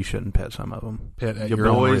know that you shouldn't pet some of them. Pet at Your your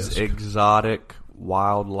own boy's risk. exotic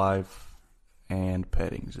wildlife and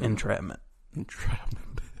petting zoo. Entrapment.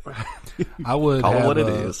 Entrapment. I would Call it have, what it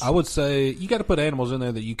is. I would say you got to put animals in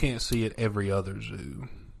there that you can't see at every other zoo.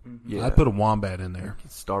 Yeah. I'd put a wombat in there.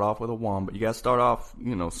 Start off with a wombat. You got to start off,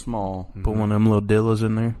 small. Put one of them little dillas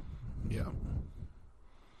in there. Yeah,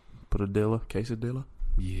 Put a dilla. Quesadilla.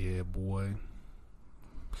 yeah, boy.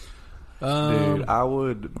 Dude, I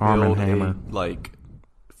would Arm and build Hammer. a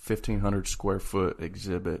 1,500 square foot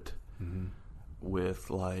exhibit with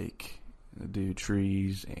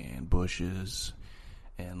trees and bushes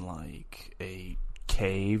and a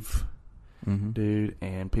cave, dude.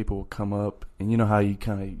 And people will come up, and you know how you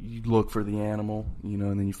you look for the animal, and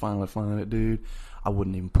then you finally find it, dude. I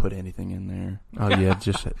wouldn't even put anything in there. Oh yeah,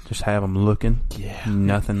 just have them looking. Yeah,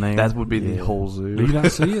 Nothing there. that would be the whole zoo. Do you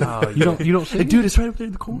not see it? You don't see Hey, it? dude, it's right up there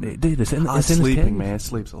in the corner. Dude, it's in It's this sleeping, cave. man. It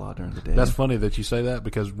sleeps a lot during the day. That's funny that you say that,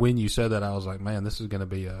 because when you said that, I was like, man, this is going to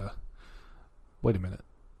be wait a minute.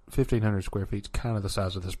 1,500 square feet's kind of the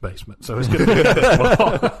size of this basement, so it's going to be small.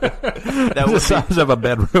 That The size of a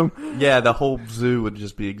bedroom. Yeah, the whole zoo would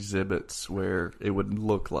just be exhibits where it would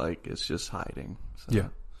look like it's just hiding. So. Yeah.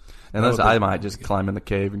 Unless That would I be might just climb in the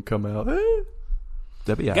cave and come out.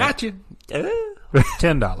 That'd be Got you. Eh.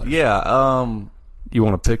 $10. Yeah, You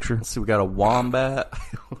want a picture? let's see, we got a wombat.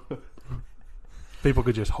 People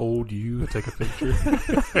could just hold you and take a picture.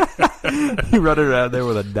 You run around there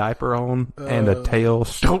with a diaper on and a tail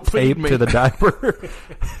Don't feed taped me. to the diaper.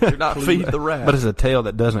 You're not feeding the rat. But it's a tail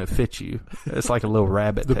that doesn't fit you. It's like a little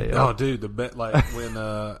rabbit tail. Oh, dude, the bet when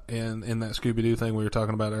in that Scooby Doo thing we were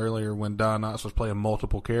talking about earlier, when Don Knotts was playing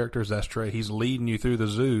multiple characters, that's Trey. He's leading you through the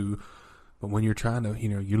zoo, but when you're trying to,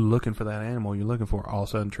 you're looking for that animal you're looking for, all of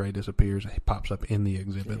a sudden Trey disappears. He pops up in the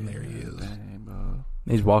exhibit, and there he is. Dang, bro.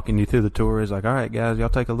 He's walking you through the tour. He's like, all right, guys, y'all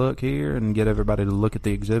take a look here and get everybody to look at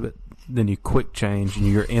the exhibit. Then you quick change and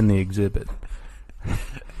you're in the exhibit.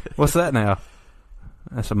 What's that now?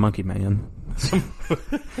 That's a monkey man.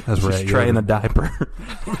 That's Ray Trey in Yoder. a diaper.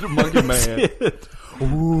 Monkey man.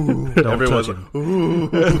 Ooh, don't Everyone's touch him.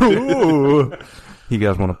 Ooh. You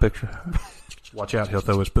guys want a picture? Watch out, he'll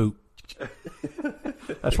throw his poop.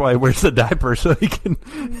 That's why he wears the diaper, so he can.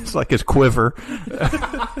 It's like his quiver.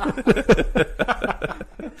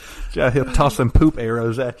 Yeah, he'll toss some poop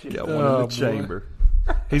arrows at you. Got one Oh, in the chamber.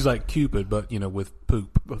 He's like Cupid, but with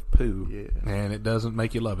poop, With poo. Yeah. and it doesn't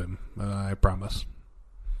make you love him. I promise.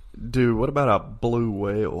 Dude, what about a blue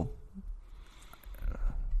whale?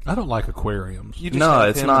 I don't like aquariums. You just No, have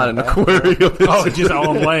it's him not in an the bathroom. aquarium. Oh, just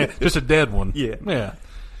on land, just a dead one. Yeah. yeah.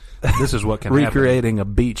 This is what can happen. recreating a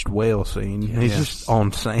beached whale scene. He's Yes. just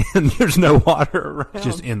on sand. There's no water around.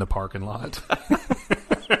 Just in the parking lot.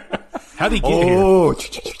 How'd he get here?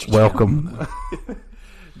 welcome.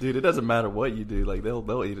 Dude, it doesn't matter what you do. Like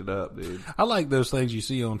they'll eat it up, dude. I like those things you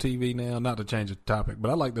see on TV now. Not to change the topic, but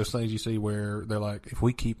I like those things you see where they're like, if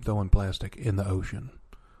we keep throwing plastic in the ocean,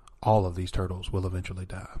 all of these turtles will eventually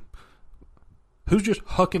die. Who's just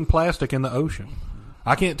hucking plastic in the ocean?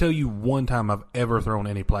 I can't tell you one time I've ever thrown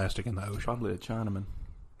any plastic in the ocean. Probably a Chinaman.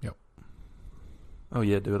 Yep. Oh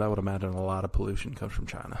yeah, dude. I would imagine a lot of pollution comes from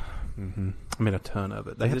China. Mm-hmm. I mean, a ton of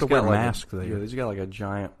it. They have just to wear got like masks there. Yeah, they just got like a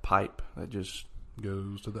giant pipe that just.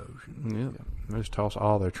 Goes to the ocean. Yeah. They just toss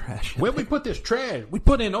all their trash in. Where we put this trash? We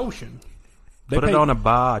put in ocean. They Put pay, it on a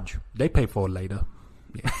barge. They pay for it later.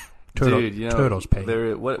 Yeah. Dude, you know, turtles pay.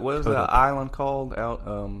 There, what is Turtle that pay. island called out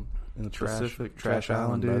in the Trash- Pacific? Trash Island,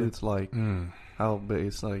 Island, dude. buddy. It's like Mm. how big?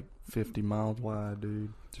 It's like 50 miles wide,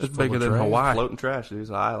 dude. Just It's full bigger of than trash. Hawaii. Floating trash, dude. It's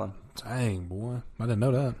an island. Dang, boy. I didn't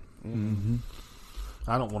know that. Mm-hmm.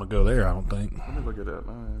 I don't want to go there, I don't think. Let me look it up.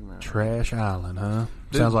 Trash Island, huh?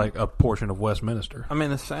 Dude. Sounds like a portion of Westminster. I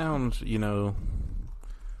mean, it sounds, I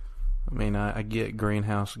mean, I get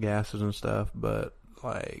greenhouse gases and stuff, but,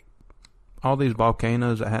 like, all these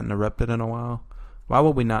volcanoes that hadn't erupted in a while, why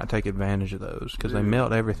would we not take advantage of those? Because they Dude.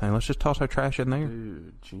 melt everything. Let's just toss our trash in there.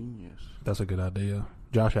 Dude, genius. That's a good idea.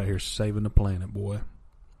 Josh out here saving the planet, boy.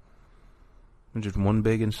 And just one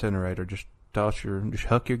big incinerator. Just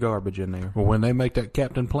huck your garbage in there. Well, when they make that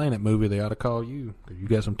Captain Planet movie, they ought to call you, 'cause you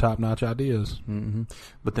got some top-notch ideas. Mm-hmm.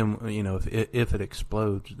 But then, if it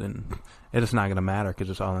explodes, then it's not going to matter because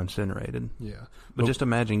it's all incinerated. Yeah. But just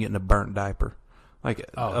imagine getting a burnt diaper. Like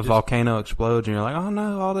Oh, a just- volcano explodes and you're like, oh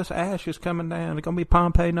no, all this ash is coming down. It's going to be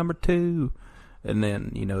Pompeii #2. And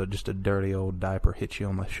then, just a dirty old diaper hits you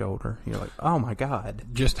on the shoulder. You're like, oh my God.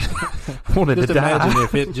 Just, I wanted just to die. imagine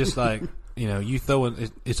if it just like, you throw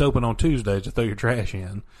it, it's open on Tuesdays to throw your trash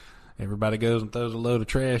in. Everybody goes and throws a load of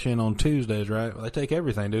trash in on Tuesdays, right? Well, they take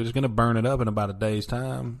everything, dude. It's going to burn it up in about a day's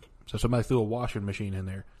time. So somebody threw a washing machine in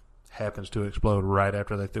there. Happens to explode right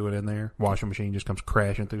after they threw it in there. Washing machine just comes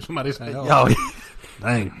crashing through somebody's house. Oh,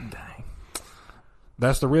 Dang.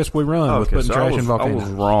 That's the risk we run with putting trash in I volcanoes. was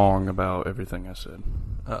wrong about everything I said.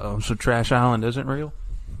 uh-oh. So Trash Island isn't real?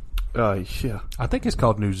 Yeah. I think it's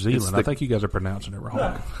called New Zealand. the- I think you guys are pronouncing it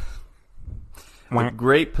wrong. The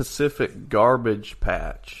Great Pacific Garbage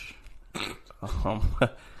Patch.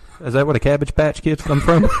 Is that where the Cabbage Patch Kids come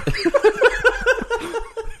from?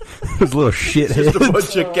 Those little Just a shitheads.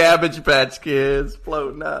 bunch of Cabbage Patch Kids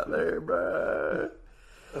floating out there, bro.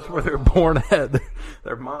 That's where they're born at.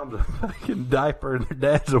 Their mom's a fucking diaper and their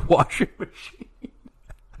dad's a washing machine.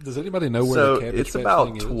 Does anybody know where So the Cabbage it's Patch about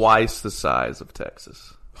thing is? twice the size of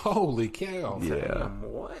Texas. Holy cow. Yeah.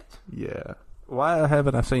 What? Yeah. Why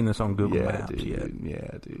haven't I seen this on Google Yeah, Maps dude. yet?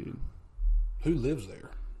 Yeah, dude. Who lives there?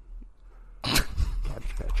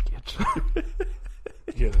 Cabbage Patch Kids.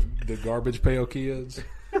 Yeah, the Garbage Pail Kids.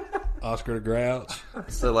 Oscar the Grouch.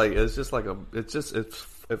 So like it's just like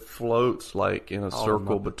it floats like in a All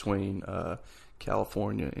circle of them. between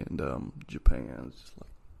California and Japan. It's just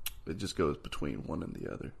like it just goes between one and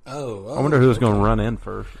the other. Oh, I wonder who's going to run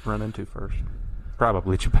into first.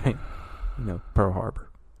 Probably Japan. Pearl Harbor.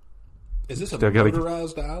 Is this a Still gotta-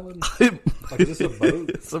 motorized island? Like, is this a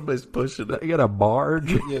boat? Somebody's pushing it. They got a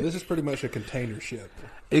barge. Yeah, this is pretty much a container ship.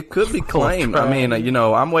 It could be claimed. I mean,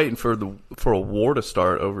 trash. I'm waiting for a war to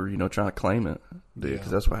start over, trying to claim it, dude, because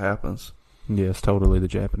Yeah. that's what happens. Yes, totally the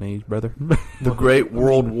Japanese, brother. The Great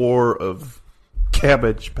World War of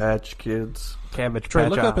Cabbage Patch Kids. Cabbage Trey,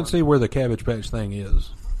 Patch look up and Island. see where the Cabbage Patch thing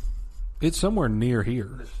is. It's somewhere near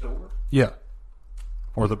here. store? Yeah.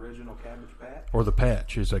 Or the Original Cabbage Patch? or the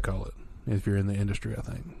patch, as they call it, if you're in the industry, I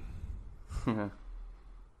think.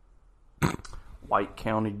 White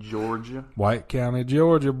County, Georgia. White County,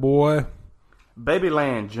 Georgia, boy.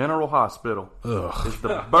 Babyland General Hospital Ugh. is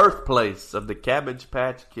the birthplace of the Cabbage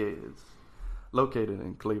Patch Kids, located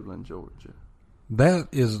in Cleveland, Georgia. That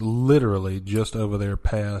is literally just over there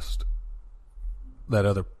past that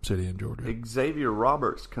other city in Georgia. Xavier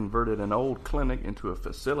Roberts converted an old clinic into a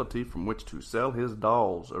facility from which to sell his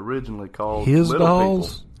dolls, originally called His Little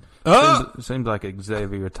dolls? People. Seems like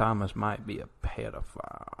Xavier Thomas might be a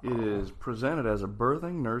pedophile. It is presented as a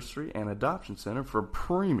birthing, nursery, and adoption center for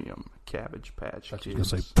premium Cabbage Patch I was Kids. going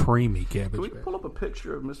to say preemie Can we Cabbage Patch. pull up a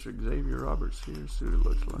picture of Mr. Xavier Roberts here, see what it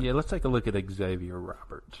looks like? Yeah, let's take a look at Xavier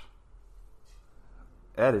Roberts.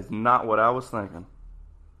 That is not what I was thinking.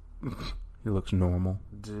 He looks normal.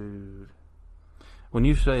 Dude. When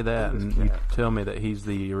you say that Look at and this you cat. tell me that he's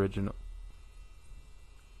the original...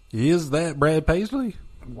 Is that Brad Paisley?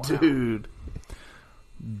 Dude.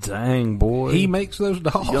 Dang, boy. He makes those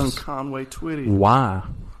dolls. Young Conway Twitty. Why?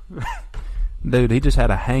 Dude, he just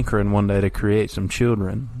had a hankering one day to create some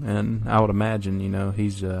children, and I would imagine,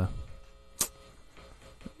 he's,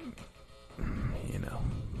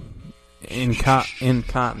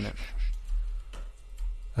 incontinent.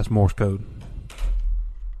 That's Morse code.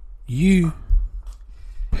 You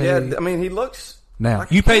pay Yeah, I mean, he looks... now.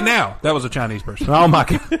 like You a pay cow. now. That was a Chinese person. Oh my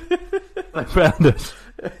God. They found us.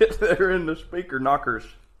 They're in the speaker knockers.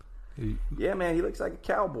 Yeah, man, he looks like a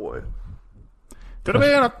cowboy. Could have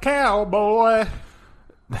been a cowboy.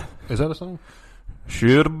 Is that a song?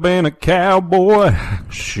 Should have been a cowboy.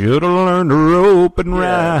 Should have learned to rope and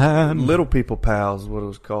ride. Little People Pals is what it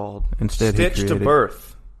was called. Instead, he Stitched to created-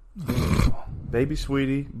 Birth. Baby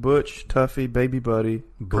Sweetie, Butch, Tuffy, Baby Buddy,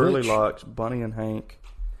 Curly Butch? Locks, Bunny and Hank.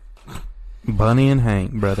 Bunny and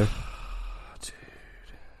Hank, brother.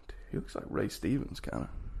 He looks like Ray Stevens, kind of.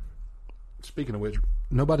 Speaking of which,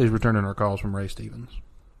 nobody's returning our calls from Ray Stevens.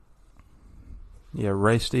 Yeah,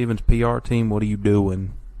 Ray Stevens' PR team, what are you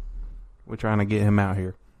doing? We're trying to get him out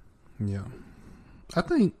here. Yeah. I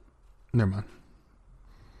think... Never mind.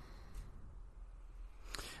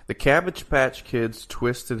 The Cabbage Patch Kids'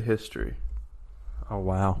 Twisted History. Oh,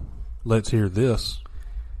 wow. Let's hear this.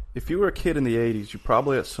 If you were a kid in the 80s, you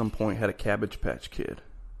probably at some point had a Cabbage Patch Kid.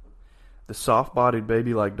 The soft-bodied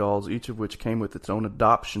baby-like dolls, each of which came with its own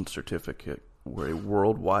adoption certificate, were a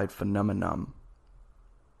worldwide phenomenon.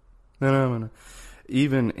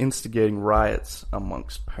 Even instigating riots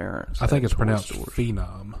amongst parents. I think it's at toy pronounced stores.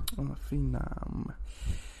 phenom. Oh, phenom.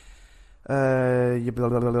 Yeah, blah,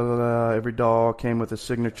 blah, blah, blah, blah. Every doll came with a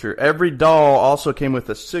signature. Every doll also came with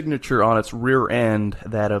a signature on its rear end,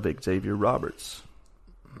 that of Xavier Roberts.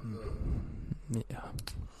 Yeah.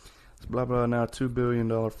 It's blah, blah, now $2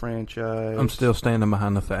 billion franchise. I'm still standing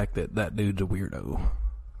behind the fact that dude's a weirdo.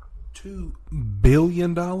 $2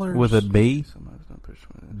 billion? With a B? Somebody's not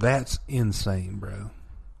persuaded. That's insane, bro.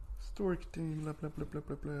 Story continues, blah, blah, blah, blah,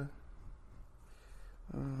 blah, blah.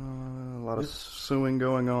 A lot of suing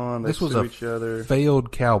going on. They This was sue a each other.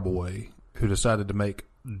 failed cowboy who decided to make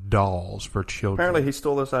dolls for children. Apparently, he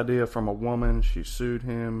stole this idea from a woman. She sued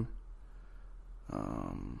him.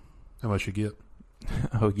 How much you get?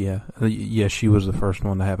 Oh, yeah. Yeah, she was the first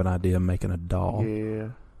one to have an idea of making a doll. Yeah.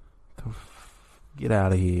 Get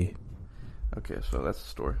out of here. Okay, so that's the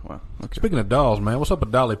story. Wow. Okay. Speaking of dolls, man, what's up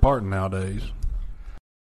with Dolly Parton nowadays?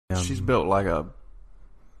 She's built like a...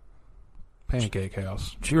 Pancake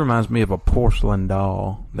house. She reminds me of a porcelain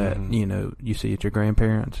doll that, Mhm. you see at your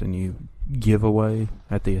grandparents and you give away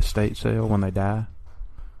at the estate sale when they die.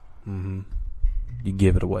 Mm-hmm. You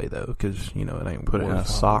give it away, though, because, it ain't Put it in a worth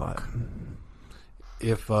a sock. lot.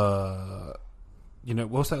 If,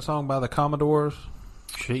 what's that song by the Commodores?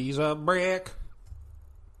 She's a brick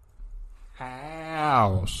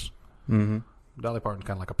house. Mm-hmm. Dolly Parton's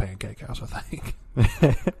kind of like a pancake house, I think.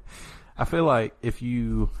 I feel like if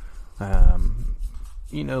you,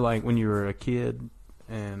 like when you were a kid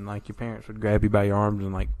and like your parents would grab you by your arms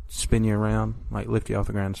and like spin you around, like lift you off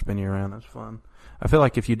the ground and spin you around, that's fun. I feel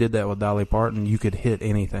like if you did that with Dolly Parton, you could hit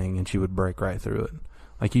anything and she would break right through it.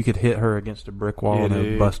 Like you could hit her against a brick wall and it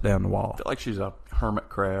would bust down the wall. I feel like she's a hermit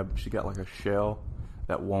crab. She got like a shell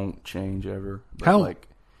that won't change ever. But How-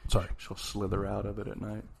 Sorry, she'll slither out of it at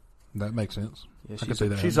night. that makes sense. Yeah, I can see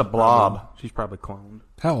that. She's a blob. She's probably cloned.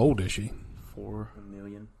 How old is she? 4. $1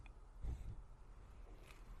 million.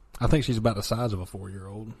 I think she's about the size of a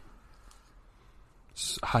 4-year-old.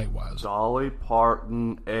 Height-wise. Dolly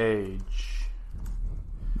Parton age.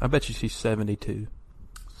 I bet you she's 72.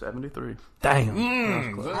 73. Damn.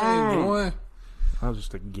 Dang, boy. That was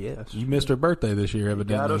just a guess. You missed her birthday this year, Got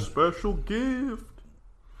evidently. a special gift.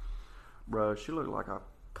 Bruh, she looked like a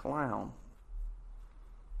clown.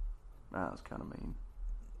 Nah, that's kind of mean.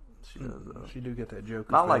 She does, though. She do get that joke.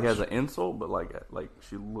 Not like as an insult, but like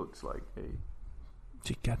she looks like a...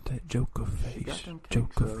 She got that Joker face. got them cakes,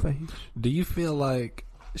 Joker though. face. Do you feel like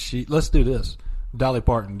let's do this. Dolly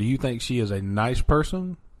Parton, do you think she is a nice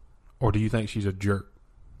person or do you think she's a jerk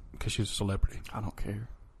because she's a celebrity? I don't care.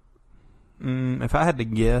 If I had to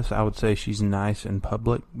guess, I would say she's nice in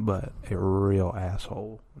public, but a real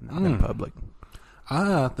asshole not in public.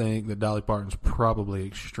 I think that Dolly Parton's probably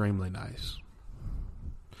extremely nice.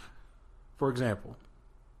 For example,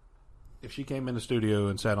 if she came in the studio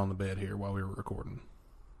and sat on the bed here while we were recording,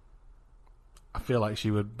 I feel like she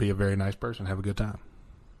would be a very nice person, have a good time.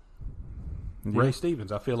 Yeah. Ray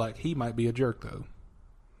Stevens, I feel like he might be a jerk, though.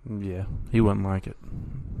 Yeah, he wouldn't like it.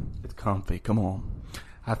 It's comfy. Come on.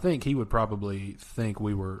 I think he would probably think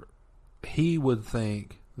he would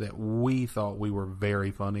think that we thought we were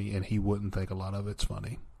very funny, and he wouldn't think a lot of it's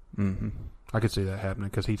funny. Mm-hmm. I could see that happening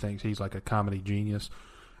because he thinks he's like a comedy genius,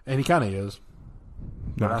 and he kind of is.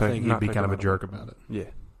 But I think he'd be kind of a jerk about it. Yeah.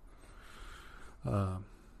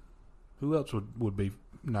 Who else would be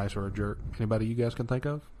nice or a jerk? Anybody you guys can think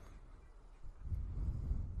of?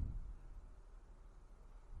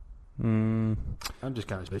 I'm just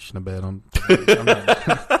kind of bitching a bit.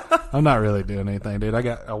 I'm not really doing anything, dude.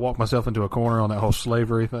 I walked myself into a corner on that whole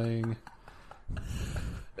slavery thing.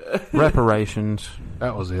 Reparations.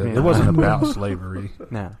 That was it. Yeah. It wasn't about slavery.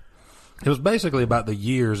 No. It was basically about the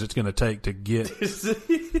years it's going to take to get,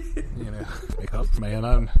 make up,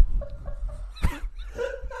 man.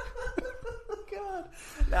 God.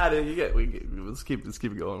 Nah, dude, let's keep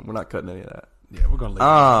it going. We're not cutting any of that. Yeah, we're going to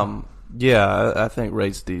leave. Yeah, I think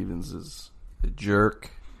Ray Stevens is a jerk.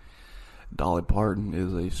 Dolly Parton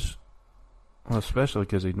is Well, especially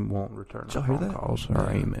because he won't return Did y'all our hear phone that? calls or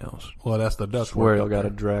emails. Well, that's the Dutch swear word. y'all got a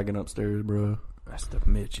dragon upstairs, bro. That's the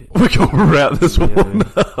midget. We're gonna wrap this Yeah. one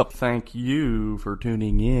up. Thank you for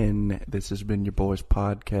tuning in. This has been your boys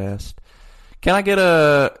podcast. Can I get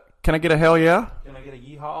a hell yeah? Can I get a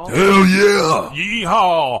yeehaw? Hell yeah!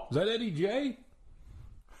 Yeehaw! Is that Eddie J?